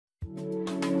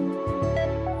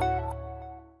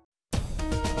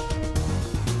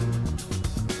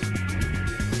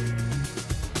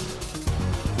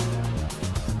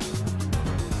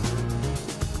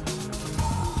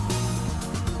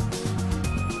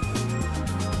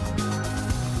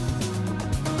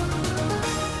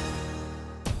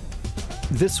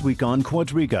This week on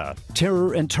Quadriga,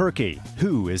 terror in Turkey,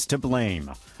 who is to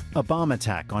blame? A bomb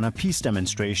attack on a peace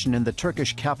demonstration in the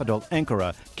Turkish capital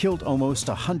Ankara killed almost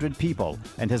 100 people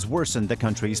and has worsened the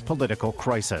country's political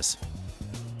crisis.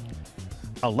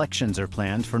 Elections are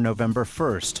planned for November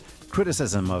 1st.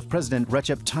 Criticism of President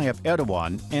Recep Tayyip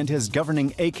Erdogan and his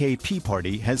governing AKP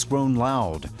party has grown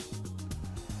loud.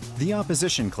 The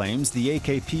opposition claims the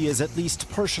AKP is at least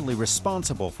partially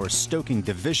responsible for stoking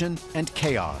division and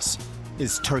chaos.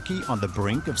 Is Turkey on the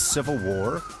brink of civil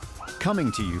war?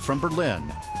 Coming to you from Berlin,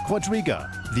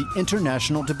 Quadriga, the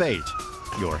international debate.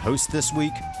 Your host this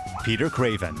week, Peter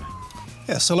Craven.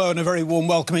 Yes, hello and a very warm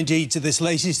welcome indeed to this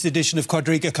latest edition of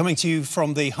Quadriga, coming to you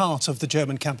from the heart of the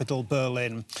German capital,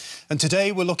 Berlin. And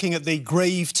today we're looking at the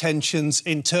grave tensions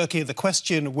in Turkey. The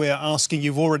question we're asking,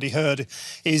 you've already heard,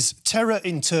 is terror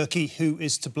in Turkey, who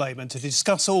is to blame? And to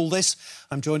discuss all this,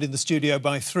 I'm joined in the studio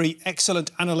by three excellent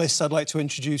analysts. I'd like to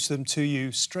introduce them to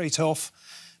you straight off.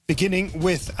 Beginning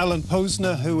with Alan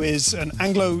Posener, who is an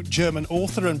Anglo-German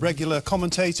author and regular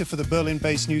commentator for the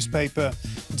Berlin-based newspaper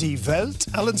Die Welt.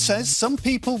 Alan says some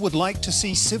people would like to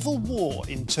see civil war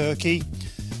in Turkey,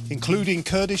 including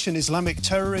Kurdish and Islamic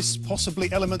terrorists, possibly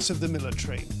elements of the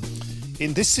military.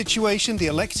 In this situation, the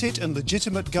elected and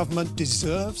legitimate government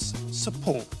deserves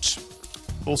support.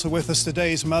 Also with us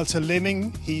today is Malte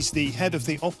Lehming. He's the head of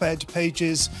the op-ed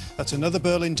pages at another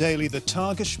Berlin daily, the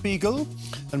Tagesspiegel.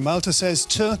 And Malte says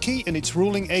Turkey and its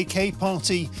ruling AK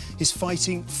party is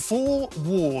fighting 4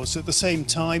 wars at the same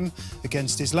time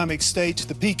against Islamic State,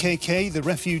 the PKK, the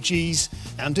refugees,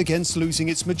 and against losing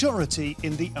its majority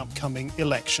in the upcoming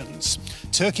elections.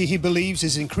 Turkey, he believes,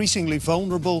 is increasingly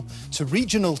vulnerable to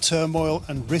regional turmoil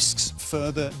and risks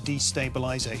further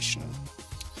destabilization.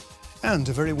 And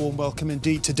a very warm welcome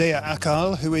indeed to Dea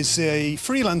Akal, who is a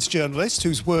freelance journalist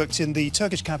who's worked in the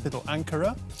Turkish capital,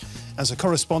 Ankara, as a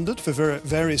correspondent for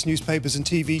various newspapers and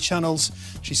TV channels.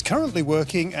 She's currently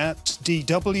working at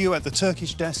DW at the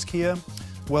Turkish desk here.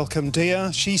 Welcome,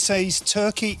 Dea. She says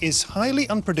Turkey is highly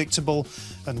unpredictable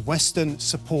and Western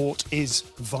support is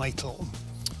vital.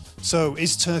 So,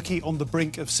 is Turkey on the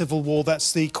brink of civil war?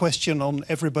 That's the question on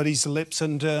everybody's lips.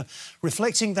 And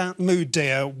reflecting that mood,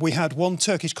 Dea, we had one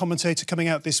Turkish commentator coming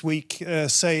out this week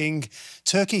saying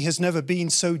Turkey has never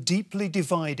been so deeply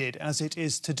divided as it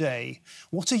is today.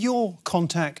 What are your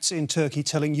contacts in Turkey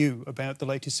telling you about the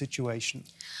latest situation?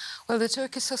 Well, the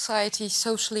Turkish society is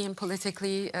socially and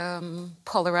politically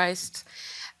polarized.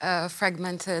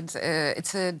 Fragmented.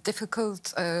 It's a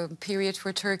difficult period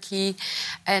for Turkey,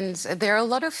 and there are a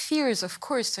lot of fears, of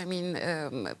course. I mean,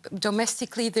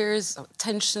 domestically there's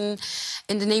tension.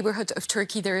 In the neighborhood of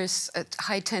Turkey there is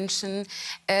high tension.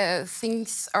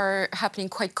 Things are happening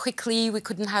quite quickly. We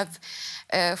couldn't have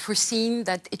foreseen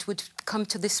that it would come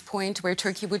to this point where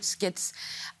Turkey would get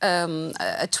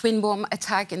a twin bomb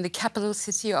attack in the capital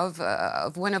city of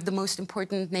one of the most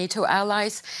important NATO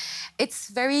allies. It's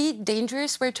very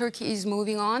dangerous where Turkey is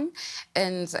moving on,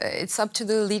 and it's up to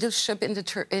the leadership in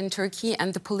Turkey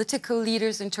and the political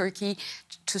leaders in Turkey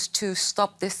to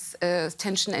stop this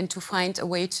tension and to find a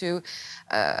way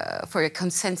for a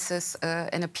consensus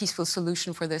and a peaceful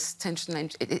solution for this tension,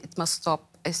 and it must stop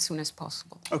as soon as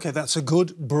possible. OK, that's a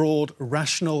good, broad,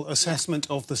 rational assessment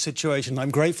of the situation. I'm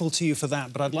grateful to you for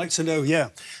that, but I'd like to know,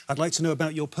 I'd like to know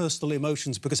about your personal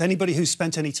emotions, because anybody who's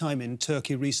spent any time in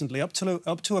Turkey recently, up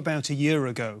to about a year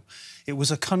ago, it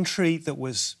was a country that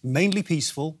was mainly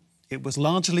peaceful, it was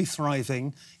largely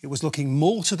thriving, it was looking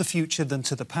more to the future than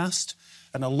to the past,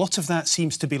 and a lot of that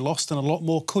seems to be lost and a lot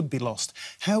more could be lost.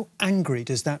 How angry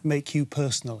does that make you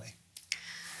personally?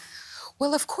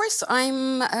 Well, of course,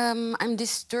 I'm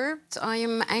disturbed. I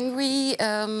am angry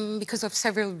because of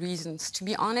several reasons. To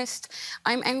be honest,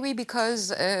 I'm angry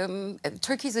because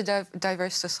Turkey is a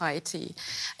diverse society,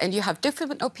 and you have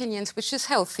different opinions, which is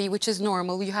healthy, which is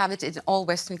normal. You have it in all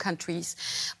Western countries.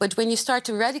 But when you start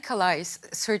to radicalize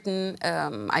certain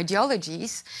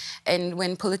ideologies, and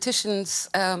when politicians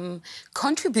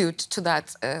contribute to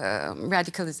that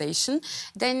radicalization,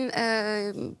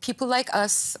 then people like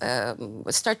us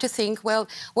start to think, well,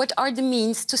 what are the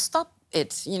means to stop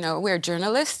it? You know, we're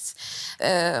journalists,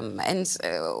 and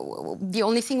the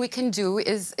only thing we can do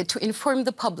is to inform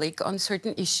the public on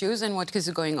certain issues and what is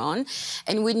going on.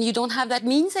 And when you don't have that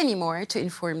means anymore to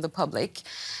inform the public,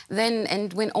 then,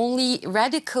 and when only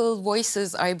radical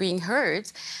voices are being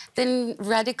heard, then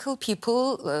radical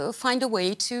people find a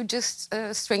way to just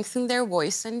strengthen their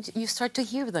voice, and you start to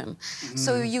hear them. Mm-hmm.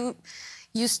 So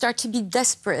you start to be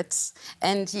desperate,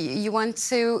 and you want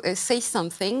to say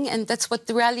something, and that's what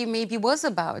the rally maybe was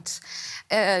about.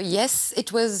 Yes,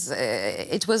 it was a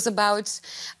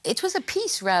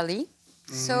peace rally.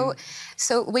 So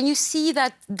when you see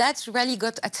that that rally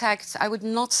got attacked, I would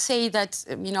not say that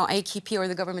AKP or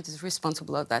the government is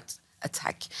responsible of that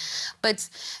attack, but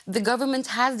the government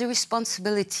has the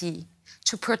responsibility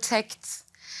to protect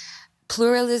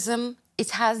pluralism.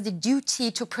 It has the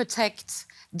duty to protect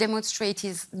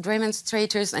demonstrators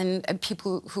and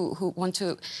people who want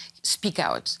to speak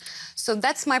out. So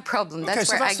that's my problem. Okay, that's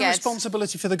so where that's the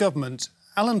responsibility for the government.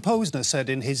 Alan Posener said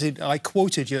in his, I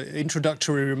quoted your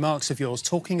introductory remarks of yours,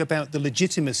 talking about the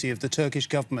legitimacy of the Turkish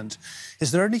government.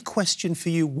 Is there any question for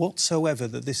you whatsoever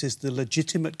that this is the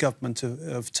legitimate government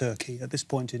of Turkey at this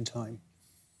point in time?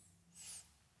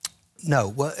 No.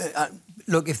 Well,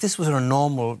 look, if this was a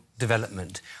normal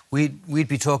development, we'd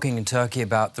be talking in Turkey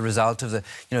about the result of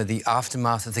the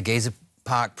aftermath of the Gezi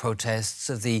Park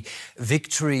protests, of the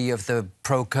victory of the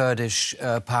pro-Kurdish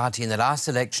party in the last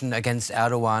election against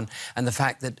Erdogan, and the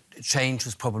fact that change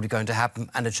was probably going to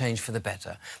happen, and a change for the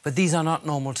better. But these are not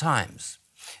normal times.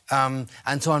 And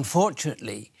so,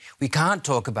 unfortunately, we can't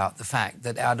talk about the fact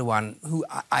that Erdogan, who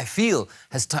I feel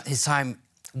his time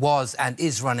was and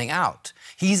is running out,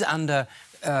 he's under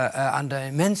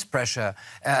immense pressure,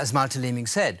 as Malte Lehming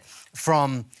said,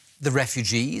 from the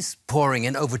refugees pouring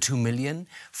in, over 2 million,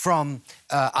 from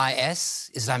IS,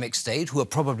 Islamic State, who are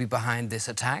probably behind this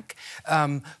attack,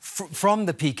 from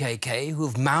the PKK, who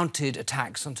have mounted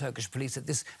attacks on Turkish police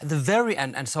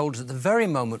and soldiers at the very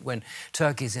moment when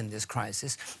Turkey is in this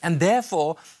crisis. And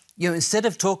therefore, instead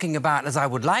of talking about, as I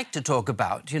would like to talk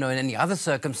about, in any other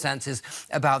circumstances,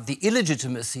 about the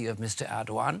illegitimacy of Mr.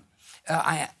 Erdogan,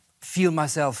 I feel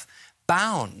myself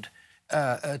bound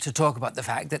to talk about the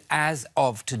fact that as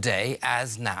of today,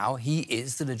 as now, he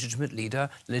is the legitimate leader,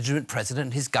 legitimate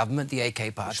president, his government, the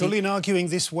AK party. Surely in arguing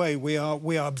this way, we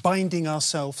are binding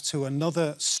ourselves to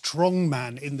another strong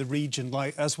man in the region,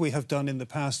 like as we have done in the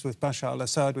past with Bashar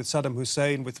al-Assad, with Saddam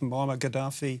Hussein, with Muammar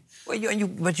Gaddafi. Well,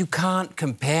 but you can't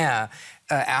compare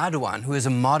Erdogan, who is a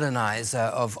modernizer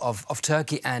of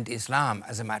Turkey and Islam,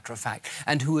 as a matter of fact,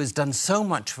 and who has done so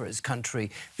much for his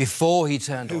country before he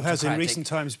turned autocratic. Who has in recent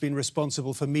times been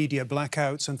responsible for media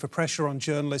blackouts and for pressure on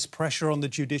journalists, pressure on the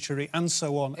judiciary, and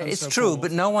so on and It's so true, forth.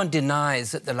 but no one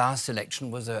denies that the last election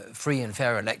was a free and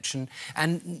fair election,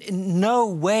 and in no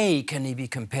way can he be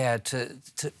compared to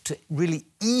really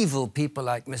evil people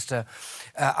like Mr.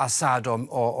 Assad or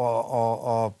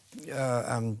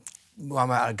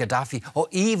Muammar al-Gaddafi, or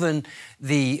even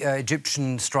the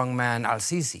Egyptian strongman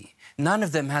al-Sisi. None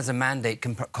of them has a mandate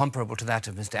comparable to that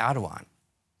of Mr. Erdogan.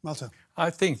 Malte. I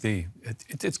think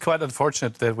it's quite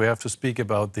unfortunate that we have to speak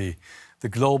about the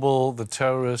global, the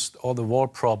terrorist, or the war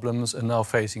problems, and now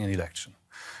facing an election.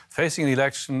 Facing an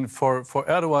election for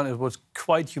Erdogan, it was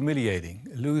quite humiliating,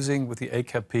 losing with the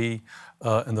AKP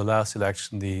in the last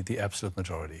election the absolute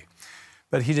majority.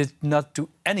 But he did not do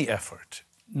any effort,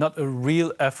 not a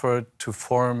real effort, to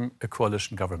form a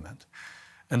coalition government.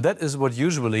 And that is what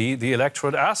usually the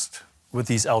electorate asked with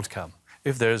these outcomes.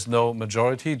 If there is no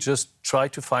majority, just try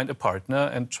to find a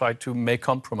partner and try to make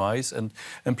compromise and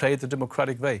play it the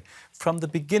democratic way. From the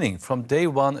beginning, from day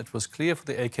one, it was clear for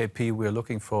the AKP we are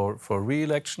looking for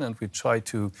re-election, and we try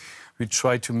to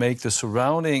make the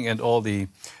surrounding and all the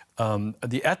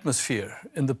atmosphere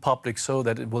in the public so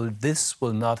that this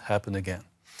will not happen again.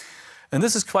 And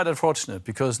this is quite unfortunate,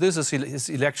 because this is his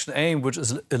election aim, which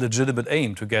is a legitimate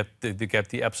aim to get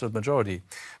the absolute majority.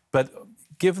 But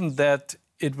given that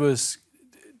it was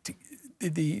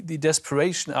the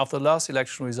desperation after the last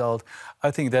election result,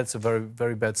 I think that's a very,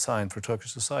 very bad sign for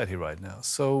Turkish society right now.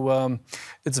 So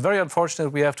it's very unfortunate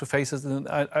we have to face it, and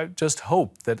I just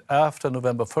hope that after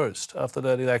November 1st, after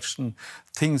that election,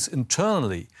 things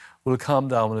internally will calm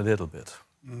down a little bit,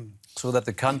 so that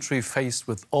the country, faced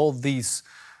with all these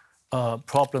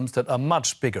problems that are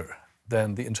much bigger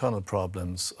than the internal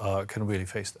problems, can really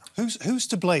face them. Who's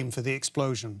to blame for the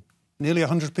explosion? Nearly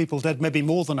 100 people dead, maybe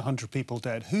more than 100 people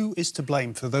dead. Who is to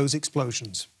blame for those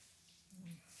explosions?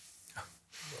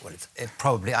 Well, it's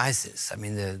probably ISIS. I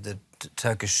mean, the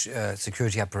Turkish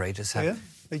security apparatus have...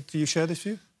 Yeah? Do you share this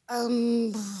view?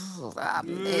 No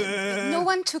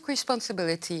one took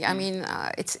responsibility. I mean,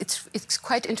 it's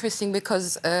quite interesting,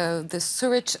 because the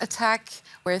Suruç attack,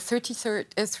 where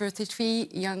 33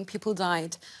 young people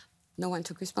died, no one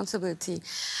took responsibility.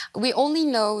 We only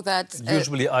know that...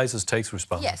 Usually ISIS takes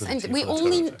responsibility. Yes, and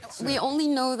we only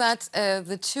know that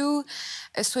the two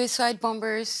suicide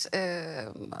bombers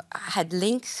had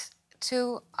links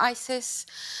to ISIS,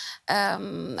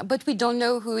 but we don't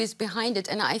know who is behind it,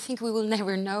 and I think we will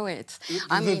never know it.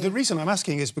 The reason I'm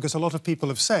asking is because a lot of people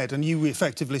have said, and you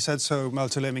effectively said so,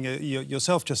 Malte Lehming,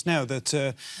 yourself just now, that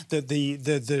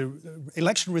the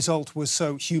election result was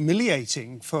so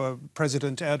humiliating for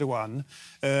President Erdogan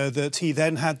that he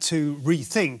then had to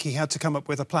rethink. He had to come up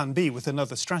with a plan B, with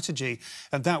another strategy,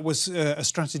 and that was a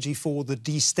strategy for the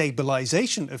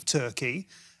destabilization of Turkey.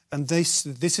 And this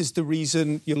is the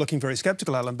reason you're looking very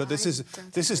sceptical, Alan. But this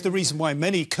is the reason why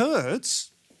many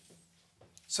Kurds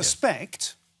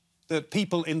suspect that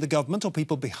people in the government or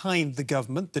people behind the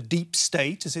government, the deep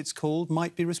state, as it's called,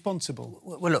 might be responsible.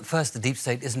 Well, look, first, the deep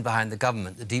state isn't behind the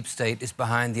government. The deep state is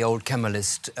behind the old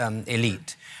Kemalist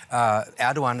elite.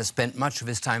 Erdogan has spent much of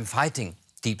his time fighting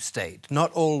deep state,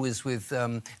 not always with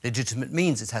legitimate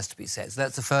means, it has to be said. So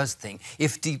that's the first thing.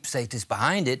 If deep state is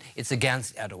behind it, it's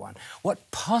against Erdogan.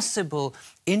 What possible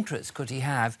interest could he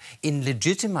have in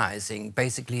legitimizing,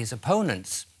 basically, his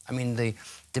opponents? I mean, the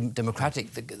Democratic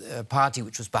Party,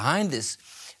 which was behind this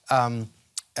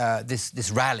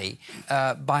this rally,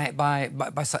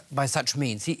 by such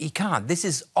means. He can't. This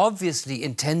is obviously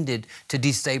intended to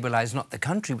destabilize not the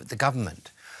country, but the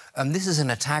government. This is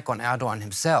an attack on Erdogan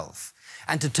himself.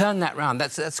 And to turn that round,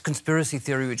 that's conspiracy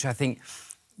theory, which I think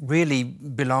really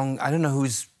belong. I don't know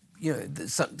who's, you know,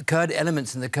 the Kurd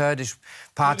elements in the Kurdish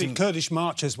party. The Kurdish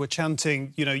marchers were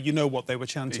chanting, you know what they were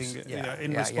chanting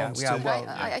in response to. Well,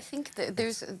 I think that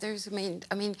there's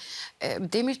I mean,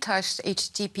 Demirtaş,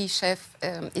 HDP chef,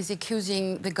 is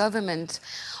accusing the government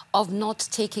of not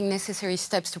taking necessary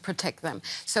steps to protect them.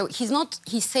 So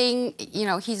he's saying, you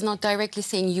know, he's not directly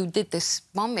saying you did this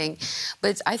bombing,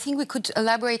 but I think we could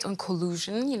elaborate on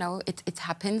collusion. You know, it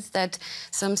happens that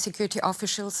some security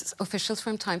officials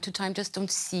from time to time just don't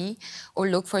see or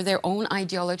look for their own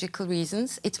ideological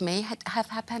reasons. It may have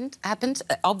happened.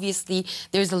 Obviously,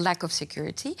 there's a lack of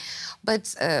security, but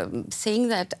saying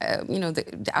that, you know,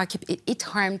 it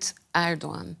harmed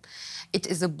Erdogan. It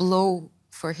is a blow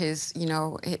for his, you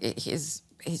know, his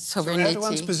sovereignty. So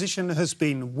Erdogan's position has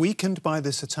been weakened by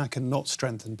this attack and not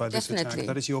strengthened by this attack.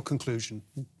 That is your conclusion.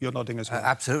 You're nodding as well.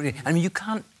 Absolutely. I mean,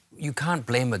 you can't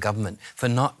blame a government for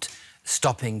not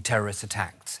stopping terrorist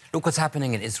attacks. Look what's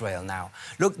happening in Israel now.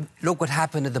 Look what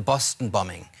happened at the Boston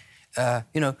bombing.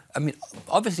 You know, I mean,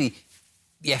 obviously,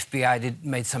 the FBI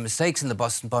made some mistakes in the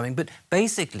Boston bombing, but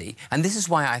basically, and this is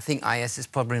why I think IS is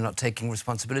probably not taking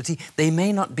responsibility, they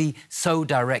may not be so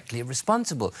directly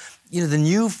responsible. You know, the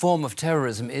new form of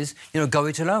terrorism is, you know, go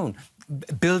it alone,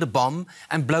 build a bomb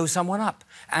and blow someone up.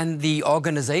 And the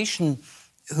organization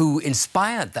who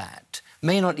inspired that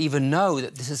may not even know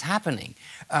that this is happening.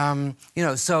 You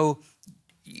know, so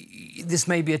this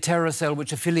may be a terror cell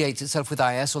which affiliates itself with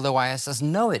IS, although IS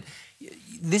doesn't know it.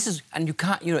 This is, and you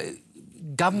can't, you know,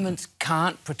 governments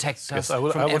can't protect us. Yes, I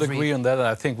would agree on that, and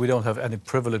I think we don't have any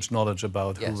privileged knowledge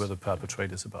about who were the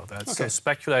perpetrators about that. Okay. So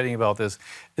speculating about this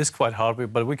is quite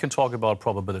hard, but we can talk about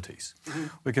probabilities.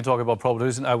 We can talk about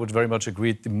probabilities, and I would very much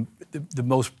agree the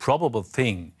most probable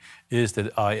thing is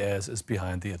that IS is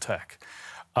behind the attack.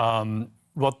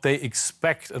 What they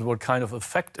expect and what kind of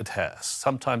effect it has,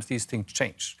 sometimes these things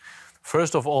change.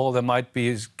 First of all, there might be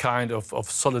a kind of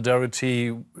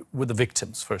solidarity with the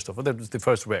victims, first of all. That was the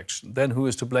first reaction. Then who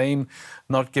is to blame?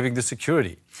 Not giving the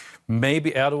security. Maybe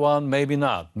Erdogan, maybe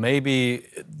not. Maybe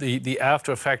the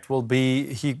after effect will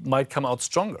be he might come out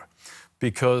stronger,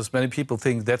 because many people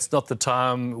think that's not the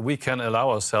time we can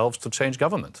allow ourselves to change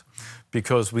government,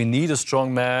 because we need a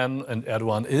strong man, and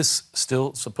Erdogan is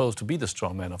still supposed to be the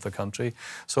strong man of the country.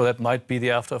 So that might be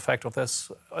the after effect of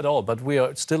this at all. But we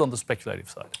are still on the speculative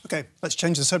side. OK, let's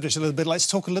change the subject a little bit. Let's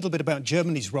talk a little bit about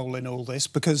Germany's role in all this,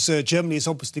 because Germany has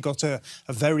obviously got a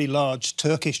very large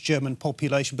Turkish-German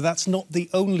population, but that's not the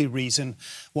only reason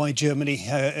why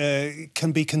Germany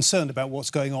can be concerned about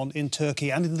what's going on in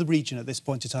Turkey and in the region at this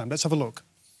point in time. Let's have a look.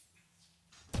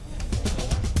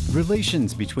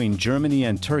 Relations between Germany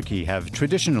and Turkey have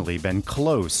traditionally been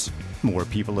close. More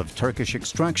people of Turkish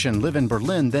extraction live in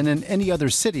Berlin than in any other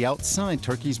city outside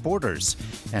Turkey's borders.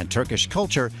 And Turkish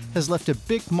culture has left a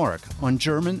big mark on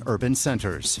German urban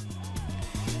centers.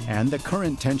 And the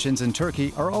current tensions in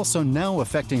Turkey are also now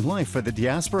affecting life for the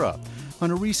diaspora.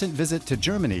 On a recent visit to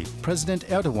Germany, President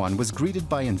Erdogan was greeted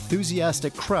by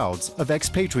enthusiastic crowds of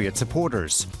expatriate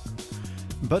supporters.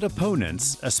 But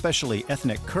opponents, especially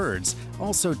ethnic Kurds,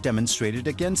 also demonstrated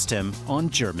against him on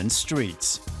German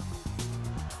streets.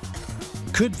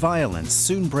 Could violence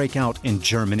soon break out in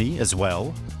Germany as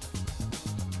well?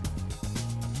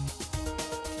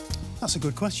 that's a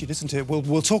good question, isn't it?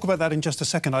 We'll talk about that in just a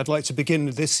second. I'd like to begin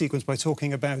this sequence by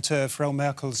talking about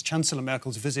Chancellor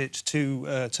Merkel's visit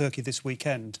to Turkey this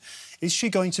weekend. Is she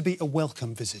going to be a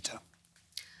welcome visitor?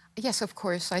 Yes, of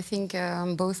course. I think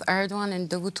both Erdogan and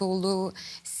Davutoglu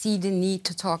see the need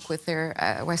to talk with their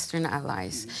Western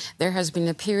allies. There has been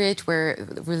a period where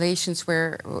relations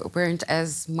weren't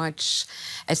as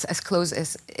close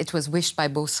as it was wished by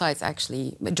both sides,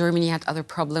 actually. Germany had other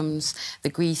problems, the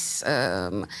Greece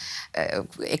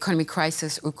economic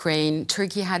crisis, Ukraine.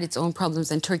 Turkey had its own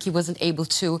problems, and Turkey wasn't able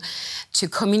to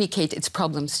communicate its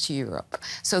problems to Europe.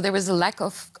 So there was a lack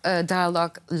of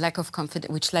dialogue, lack of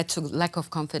confidence, which led to lack of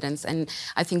confidence. And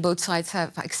I think both sides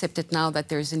have accepted now that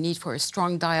there's a need for a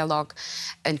strong dialogue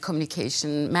and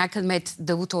communication. Merkel met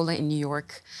Davutoglu in New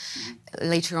York.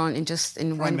 Later on,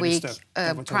 in 1 week,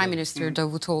 Prime Minister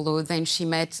Davutoglu. Then she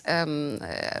met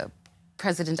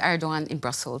President Erdogan in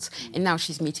Brussels, and now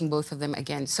she's meeting both of them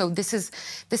again. So this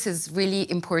is really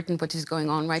important what is going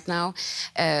on right now.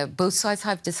 Both sides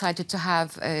have decided to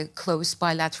have a close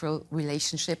bilateral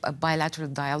relationship, a bilateral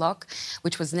dialogue,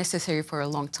 which was necessary for a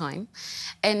long time.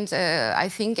 And I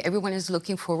think everyone is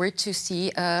looking forward to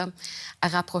see a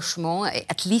rapprochement,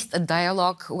 at least a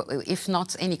dialogue, if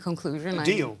not any conclusion.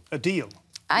 A deal.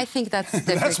 I think that's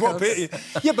difficult.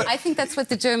 But I think that's what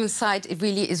the German side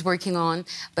really is working on.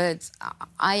 But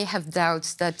I have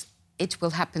doubts that it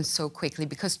will happen so quickly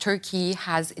because Turkey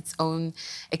has its own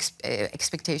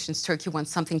expectations. Turkey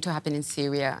wants something to happen in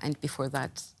Syria and before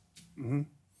that. Mm-hmm.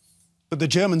 But the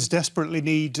Germans desperately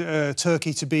need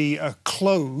Turkey to be a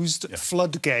closed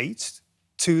floodgate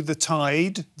to the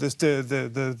tide,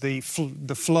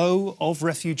 the flow of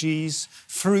refugees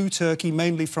through Turkey,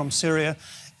 mainly from Syria.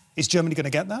 Is Germany going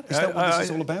to get that? Is that what this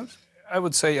is all about? I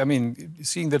would say, I mean,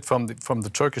 seeing that from the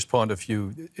Turkish point of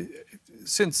view,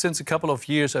 since a couple of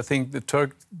years, I think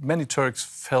many Turks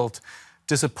felt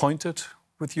disappointed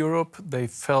with Europe. They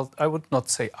felt, I would not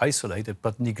say isolated,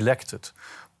 but neglected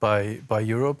by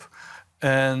Europe.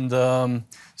 And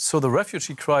so the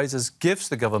refugee crisis gives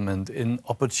the government an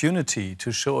opportunity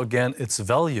to show again its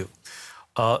value.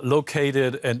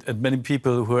 Located, and many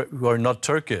people who are not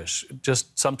Turkish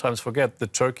just sometimes forget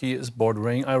that Turkey is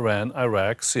bordering Iran,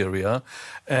 Iraq, Syria,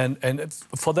 and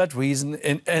for that reason,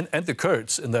 and the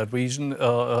Kurds in that region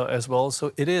as well.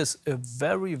 So it is a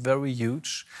very, very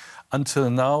huge, until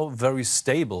now, very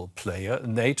stable player, a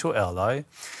NATO ally.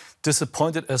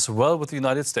 Disappointed as well with the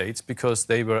United States because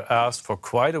they were asked for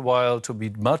quite a while to be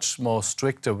much more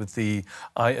stricter with the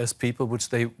IS people, which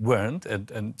they weren't,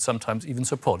 and sometimes even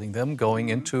supporting them, going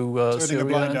into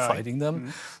Syria and fighting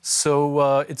them.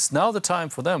 So it's now the time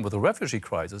for them, with the refugee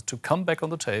crisis, to come back on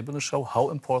the table and show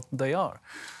how important they are.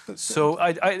 So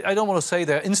I don't want to say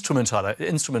they're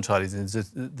instrumentalizing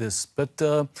this, but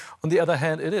on the other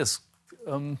hand, it is.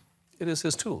 It is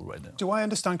his tool right now. Do I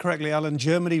understand correctly, Alan?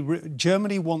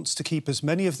 Germany wants to keep as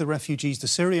many of the refugees, the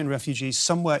Syrian refugees,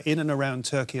 somewhere in and around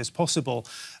Turkey as possible.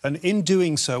 And in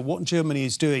doing so, what Germany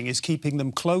is doing is keeping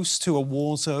them close to a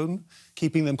war zone,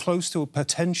 keeping them close to a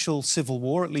potential civil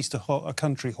war, at least a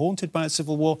country haunted by a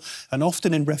civil war, and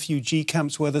often in refugee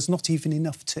camps where there's not even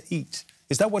enough to eat.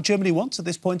 Is that what Germany wants at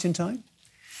this point in time?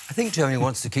 I think Germany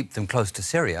wants to keep them close to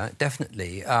Syria,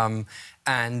 definitely.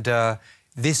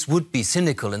 This would be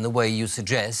cynical in the way you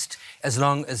suggest, as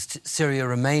long as Syria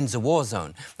remains a war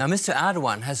zone. Now, Mr.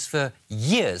 Erdogan has for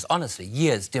years, honestly,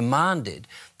 years, demanded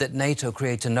that NATO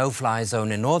create a no-fly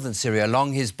zone in northern Syria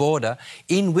along his border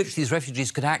in which these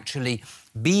refugees could actually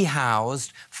be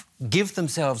housed, give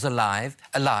themselves a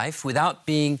life without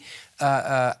being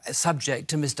subject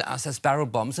to Mr. Assad's barrel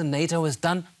bombs, and NATO has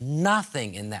done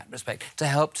nothing in that respect to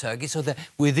help Turkey. So they're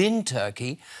within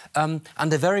Turkey,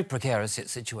 under very precarious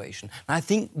situation. And I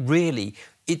think, really,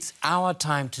 it's our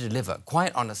time to deliver,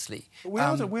 quite honestly. We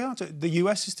are. The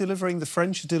US is delivering, the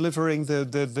French are delivering, the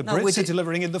Brits are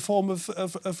delivering in the form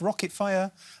of rocket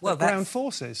fire ground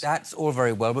forces. That's all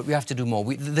very well, but we have to do more.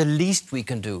 The least we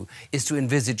can do is to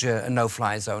envisage a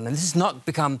no-fly zone. And this has not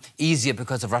become easier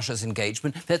because of Russia's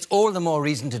engagement. That's all the more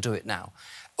reason to do it now.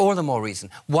 All the more reason.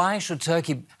 Why should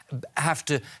Turkey have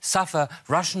to suffer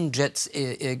Russian jets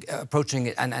approaching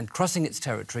it and crossing its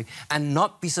territory and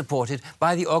not be supported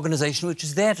by the organisation which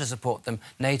is there to support them,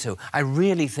 NATO? I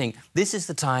really think this is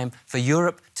the time for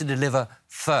Europe to deliver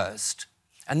first.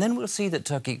 And then we'll see that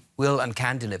Turkey will and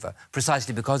can deliver,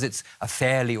 precisely because it's a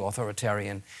fairly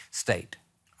authoritarian state.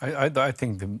 I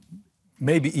think the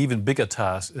maybe even bigger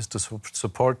task is to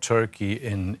support Turkey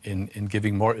in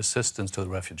giving more assistance to the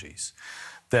refugees.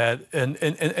 And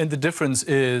the difference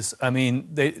is, I mean,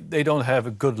 they don't have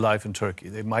a good life in Turkey.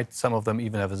 They might, some of them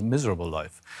even have a miserable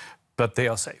life, but they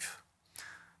are safe.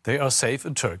 They are safe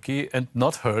in Turkey and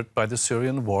not hurt by the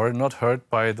Syrian war, not hurt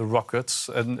by the rockets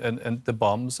and the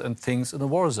bombs and things in the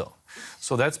war zone.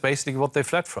 So that's basically what they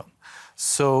fled from.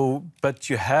 So, but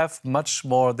you have much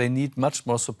more, they need much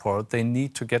more support. They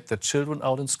need to get their children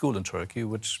out in school in Turkey,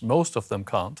 which most of them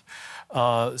can't,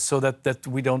 so that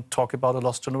we don't talk about a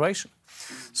lost generation.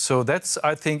 So that's,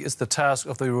 I think, is the task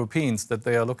of the Europeans that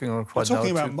they are looking on quite now. We're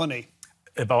talking about money.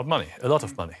 About money, a lot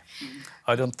of money.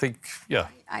 I don't think,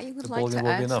 I would like to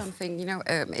add something. You know,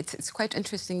 it's quite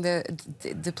interesting. The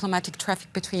diplomatic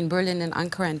traffic between Berlin and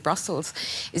Ankara and Brussels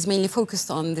is mainly focused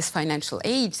on this financial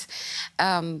aid.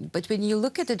 But when you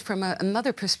look at it from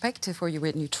another perspective, or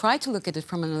when you try to look at it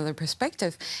from another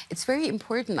perspective, it's very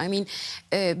important. I mean,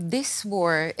 this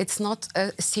war, it's not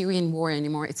a Syrian war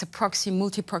anymore. It's a proxy,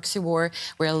 multi-proxy war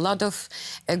where a lot of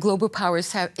global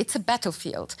powers have. It's a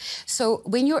battlefield. So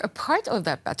when you're a part of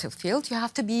that battlefield, you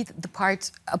have to be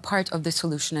a part of the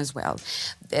solution as well.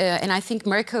 And I think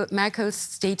Merkel's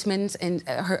statement and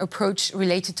her approach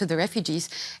related to the refugees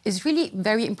is really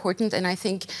very important. And I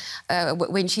think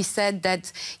when she said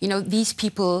that, you know, these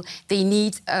people, they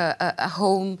need a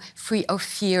home free of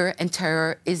fear and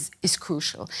terror is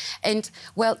crucial. And,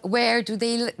 well, where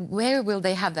will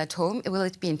they have that home? Will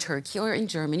it be in Turkey or in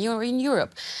Germany or in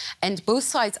Europe? And both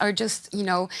sides are just, you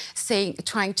know,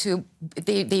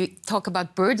 they talk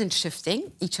about burden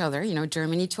shifting each other, you know,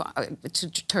 Germany to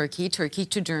Turkey, Turkey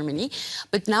to Germany.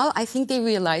 But now I think they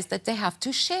realize that they have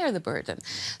to share the burden.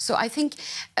 So I think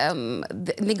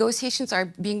the negotiations are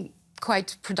being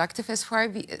quite productive as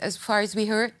far as we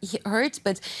heard.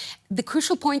 But the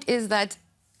crucial point is that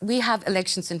we have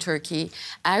elections in Turkey.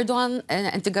 Erdogan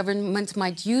and the government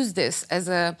might use this as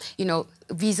a, you know,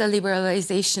 visa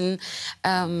liberalization.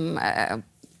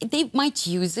 They might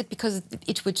use it because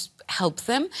it would help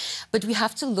them, but we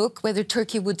have to look whether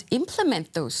Turkey would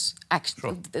implement those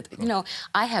actions. Sure. You know,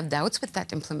 I have doubts with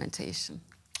that implementation.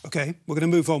 OK, we're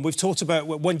going to move on. We've talked about,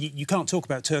 one, you can't talk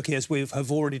about Turkey, as we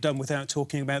have already done, without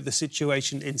talking about the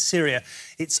situation in Syria.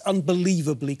 It's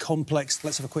unbelievably complex.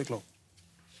 Let's have a quick look.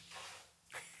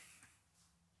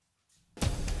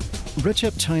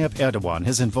 Recep Tayyip Erdogan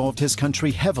has involved his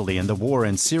country heavily in the war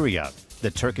in Syria. The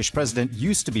Turkish president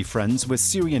used to be friends with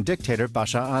Syrian dictator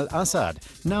Bashar al-Assad.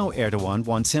 Now Erdogan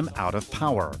wants him out of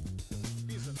power.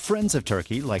 Friends of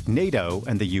Turkey, like NATO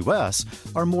and the US,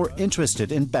 are more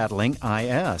interested in battling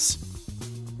IS,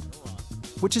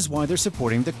 which is why they're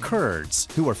supporting the Kurds,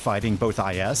 who are fighting both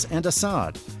IS and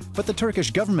Assad. But the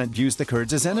Turkish government views the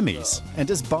Kurds as enemies and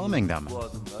is bombing them.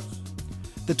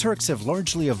 The Turks have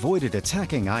largely avoided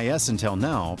attacking IS until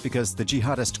now because the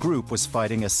jihadist group was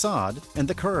fighting Assad and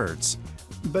the Kurds.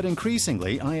 But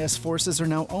increasingly, IS forces are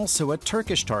now also a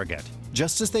Turkish target,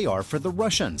 just as they are for the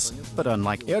Russians. But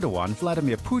unlike Erdogan,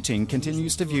 Vladimir Putin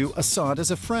continues to view Assad as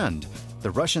a friend.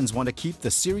 The Russians want to keep the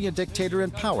Syrian dictator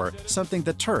in power, something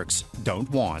the Turks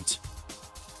don't want.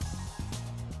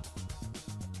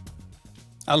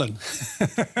 Alan,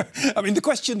 I mean, the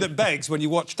question that begs when you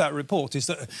watch that report is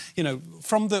that, you know,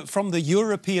 from the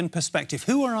European perspective,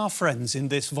 who are our friends in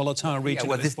this volatile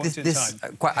region at this point in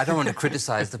time? I don't want to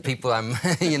criticise the people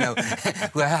you know,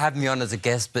 who have me on as a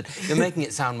guest, but you're making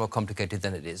it sound more complicated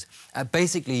than it is.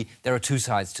 Basically, there are two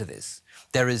sides to this.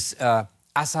 There is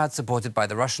Assad, supported by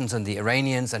the Russians and the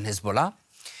Iranians and Hezbollah,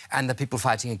 and the people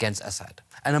fighting against Assad.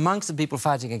 And amongst the people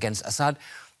fighting against Assad,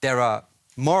 there are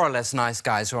more or less nice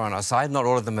guys who are on our side. Not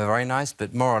all of them are very nice,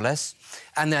 but more or less.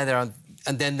 And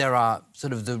then there are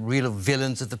sort of the real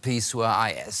villains of the piece who are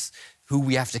IS, who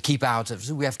we have to keep out of,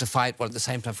 who we have to fight while at the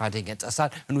same time fighting against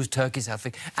Assad, and who's Turkey's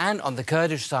helping. And on the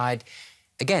Kurdish side,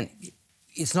 again,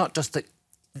 it's not just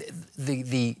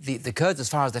the Kurds, as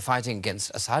far as they're fighting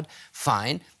against Assad,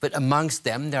 fine, but amongst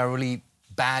them there are really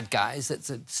bad guys,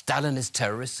 that's Stalinist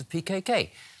terrorists of PKK,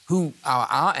 who are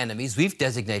our enemies. We've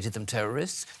designated them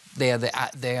terrorists. They are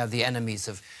the enemies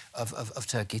of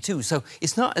Turkey too. So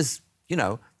it's not as, you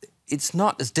know, it's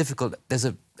not as difficult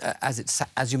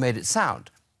as you made it sound.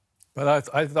 But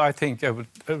I think I would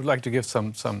like to give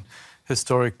some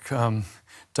historic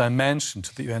dimension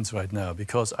to the events right now,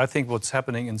 because I think what's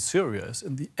happening in Syria is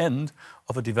in the end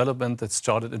of a development that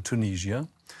started in Tunisia,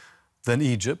 then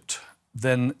Egypt,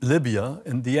 then Libya.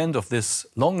 In the end of this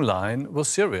long line was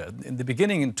Syria. In the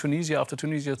beginning, in Tunisia, after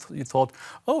Tunisia, you thought,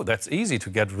 oh, that's easy to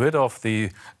get rid of the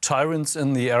tyrants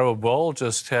in the Arab world,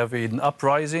 just have an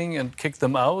uprising and kick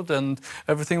them out and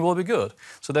everything will be good.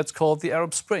 So that's called the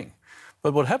Arab Spring.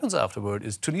 But what happens afterward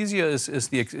is Tunisia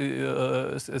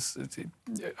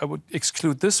I would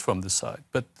exclude this from the side,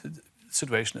 but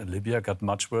situation in Libya got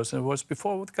much worse than it was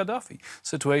before with Gaddafi.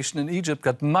 Situation in Egypt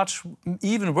got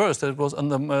even worse than it was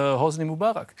under Hosni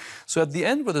Mubarak. So at the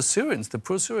end were the Syrians, the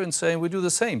pro-Syrians, saying we do the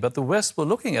same. But the West were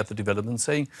looking at the development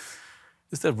saying,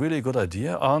 is that really a good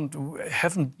idea?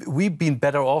 Haven't we been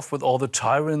better off with all the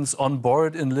tyrants on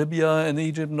board in Libya and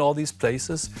Egypt and all these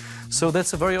places? So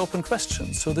that's a very open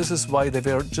question. So this is why they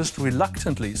were just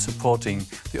reluctantly supporting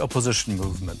the opposition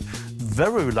movement.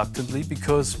 Very reluctantly,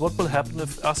 because what will happen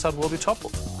if Assad will be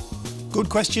toppled? Good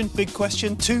question, big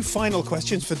question. Two final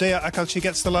questions for Dea Akalci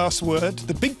gets the last word.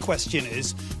 The big question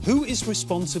is, who is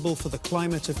responsible for the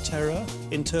climate of terror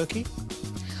in Turkey?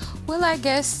 Well, I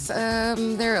guess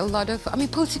there are a lot of,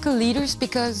 political leaders,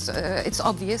 because it's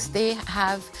obvious they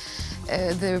have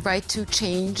the right to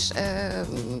change the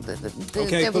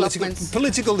developments.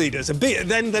 Political leaders.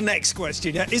 Then the next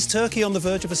question, is Turkey on the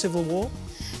verge of a civil war?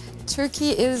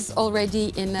 Turkey is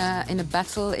already in a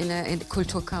battle, in a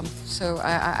culture camp, so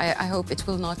I hope it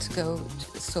will not go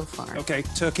so far. OK,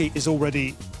 Turkey is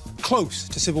already close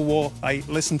to civil war. I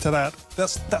listened to that.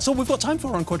 That's all we've got time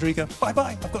for on Quadriga.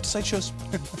 Bye-bye. I've got to say tschüss.